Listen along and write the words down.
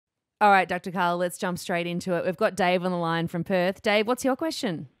All right, Dr. Karl, let's jump straight into it. We've got Dave on the line from Perth. Dave, what's your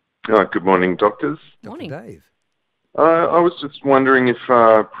question? Good morning, doctors. Morning. Dr. Dave. I was just wondering if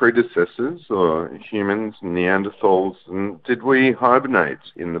predecessors or humans, Neanderthals, and did we hibernate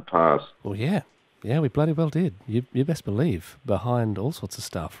in the past? Well, yeah. Yeah, we bloody well did. You best believe. Behind all sorts of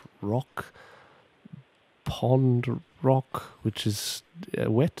stuff. Rock, pond rock, which is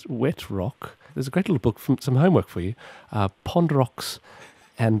wet rock. There's a great little book, from some homework for you. Pond rocks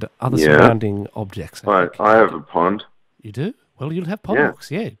and other surrounding objects. I have a pond. You do? Well, you'll have pond rocks.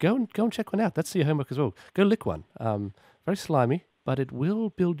 Yeah, go and check one out. That's your homework as well. Go lick one. Very slimy, but it will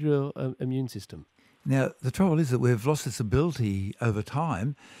build your immune system. Now, the trouble is that we've lost this ability over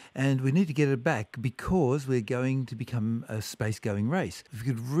time, and we need to get it back because we're going to become a space-going race. If we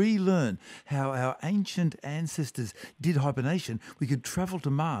could relearn how our ancient ancestors did hibernation, we could travel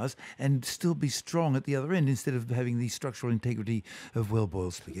to Mars and still be strong at the other end instead of having the structural integrity of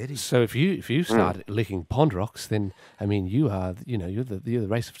well-boiled spaghetti. So if you start licking pond rocks, then I mean you're the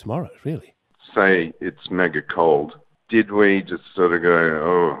race of tomorrow, really. Say it's mega cold. Did we just sort of go,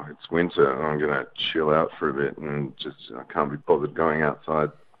 oh, it's winter, I'm going to chill out for a bit and I can't be bothered going outside?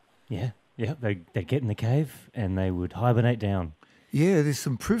 Yeah. They'd get in the cave and they would hibernate down. Yeah, there's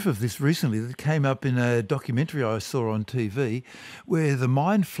some proof of this recently that came up in a documentary I saw on TV where the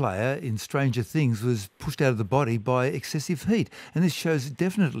mind flayer in Stranger Things was pushed out of the body by excessive heat. And this shows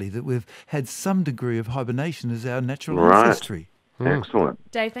definitely that we've had some degree of hibernation as our natural ancestry. Excellent.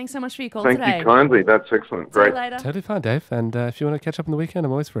 Dave, thanks so much for your call today. Thank you kindly. That's excellent. Great. See you later. Totally fine, Dave. And if you want to catch up on the weekend,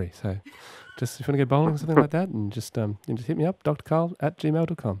 I'm always free. So just if you want to go bowling or something like that, and just hit me up,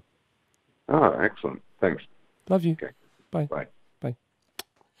 drkarl@gmail.com. Oh, excellent. Thanks. Love you. Okay. Bye. Bye.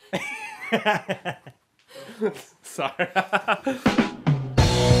 Bye. Sorry.